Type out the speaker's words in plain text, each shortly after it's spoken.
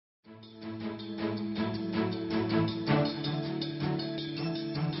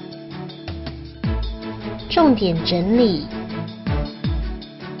重点整理。《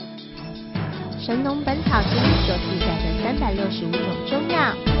神农本草经》所记载的365种中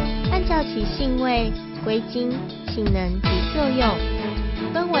药，按照其性味、归经、性能及作用，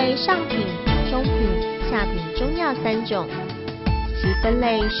分为上品、中品、下品中药3种。其分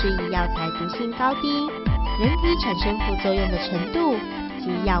类是以药材毒性高低、人体产生副作用的程度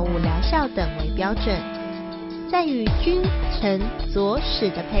及药物疗效等为标准，在于君、臣、佐、使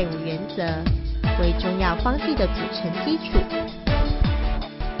的配伍原则，为中药方剂的组成基础。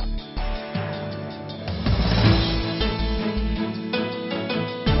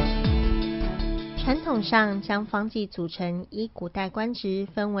传统上将方剂组成以古代官职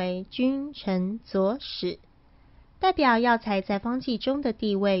分为君、臣、佐、使，代表药材在方剂中的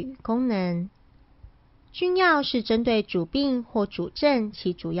地位与功能。君药是针对主病或主症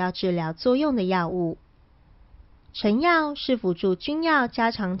起主要治疗作用的药物，臣药是辅助君药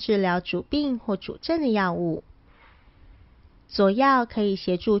加强治疗主病或主症的药物，佐药可以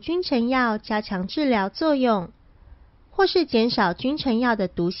协助君臣药加强治疗作用，或是减少君臣药的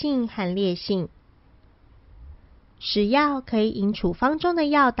毒性和烈性。使药可以引处方中的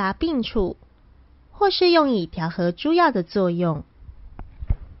药达病处，或是用以调和诸药的作用。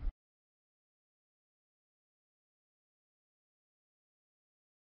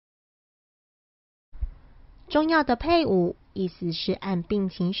中药的配伍，意思是按病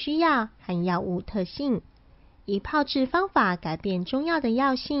情需要和药物特性，以炮制方法改变中药的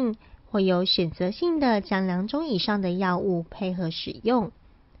药性，或有选择性的将2种以上的药物配合使用。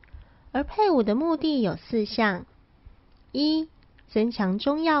而配伍的目的有4项：1. 增强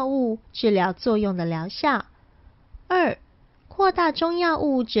中药物治疗作用的疗效； 2. 扩大中药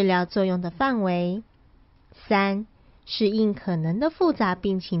物治疗作用的范围； 3. 适应可能的复杂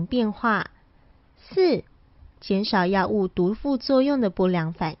病情变化； 4. 减少药物毒副作用的不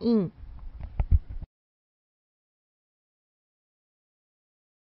良反应。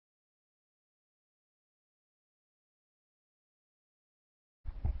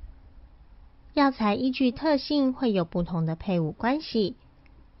药材依据特性会有不同的配伍关系，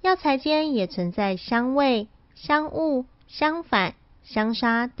药材间也存在相位、相误、相反、相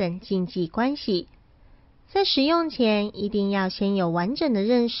杀等禁忌关系。在使用前，一定要先有完整的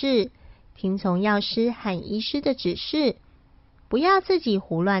认识，听从药师和医师的指示，不要自己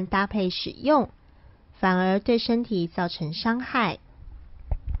胡乱搭配使用，反而对身体造成伤害。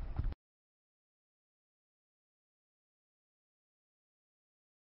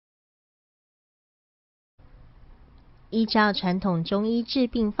依照传统中医治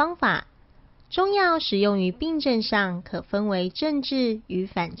病方法，中药使用于病症上可分为正治与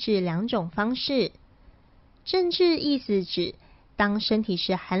反治2种方式。正治意思指当身体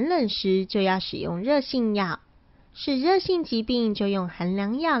是寒冷时，就要使用热性药，是热性疾病就用寒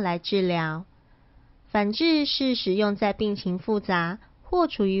凉药来治疗。反治是使用在病情复杂或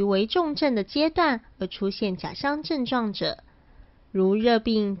处于危重症的阶段而出现假象症状者，如热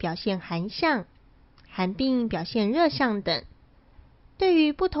病表现寒象，寒病表现热象等。对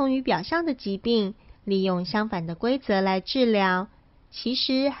于不同于表象的疾病，利用相反的规则来治疗，其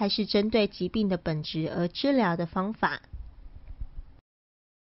实还是针对疾病的本质而治疗的方法。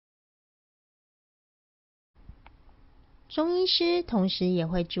中医师同时也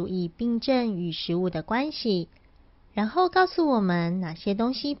会注意病症与食物的关系，然后告诉我们哪些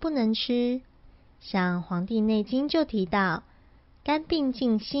东西不能吃。像《黄帝内经》就提到，肝病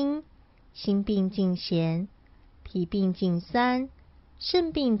禁辛，心病禁咸，脾病禁酸，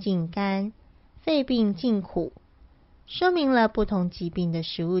肾病禁甘，肺病禁苦，说明了不同疾病的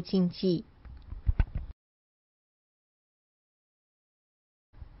食物禁忌。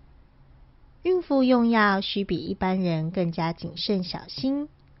孕妇用药需比一般人更加谨慎小心。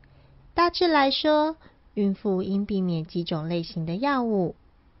大致来说，孕妇应避免几种类型的药物：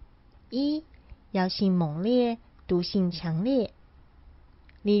 1. 药性猛烈，毒性强烈，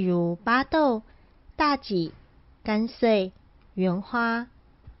例如巴豆、大戟、甘穗、原花。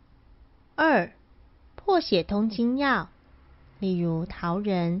 2. 破血通经药，例如桃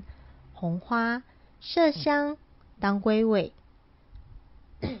仁、红花、麝香、当归尾。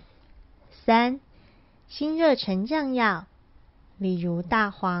3. 辛热沉降药，例如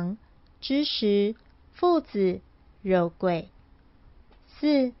大黄、栀实、附子、肉桂。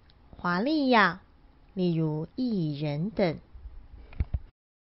 4. 华丽药，例如薏仁等。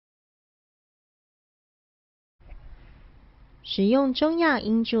使用中药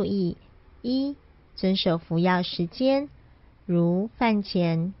应注意： 1. 遵守服药时间，如饭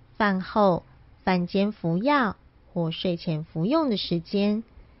前、饭后、饭间服药或睡前服用的时间，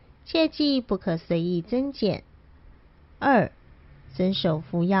切记不可随意增减。 2. 遵守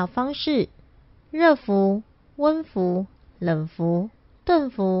服药方式，热服、温服、冷服、炖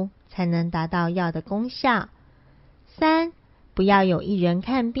服才能达到药的功效。3、不要有一人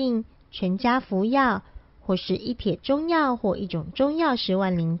看病，全家服药，或是一帖中药或一种中药10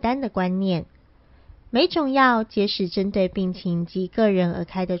万灵丹的观念。每种药皆是针对病情及个人而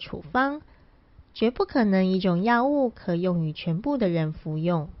开的处方，绝不可能一种药物可用于全部的人服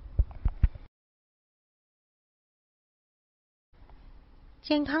用。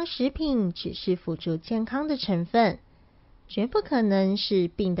健康食品只是辅助健康的成分，绝不可能是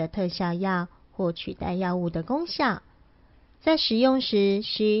病的特效药或取代药物的功效。在使用时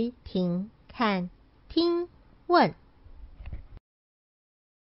需停、看、听、问。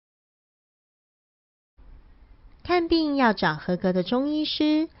看病要找合格的中医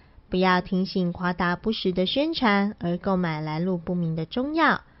师，不要听信夸大不实的宣传而购买来路不明的中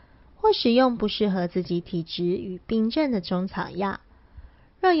药，或使用不适合自己体质与病症的中草药。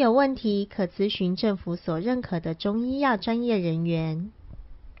若有问题，可咨询政府所认可的中医药专业人员。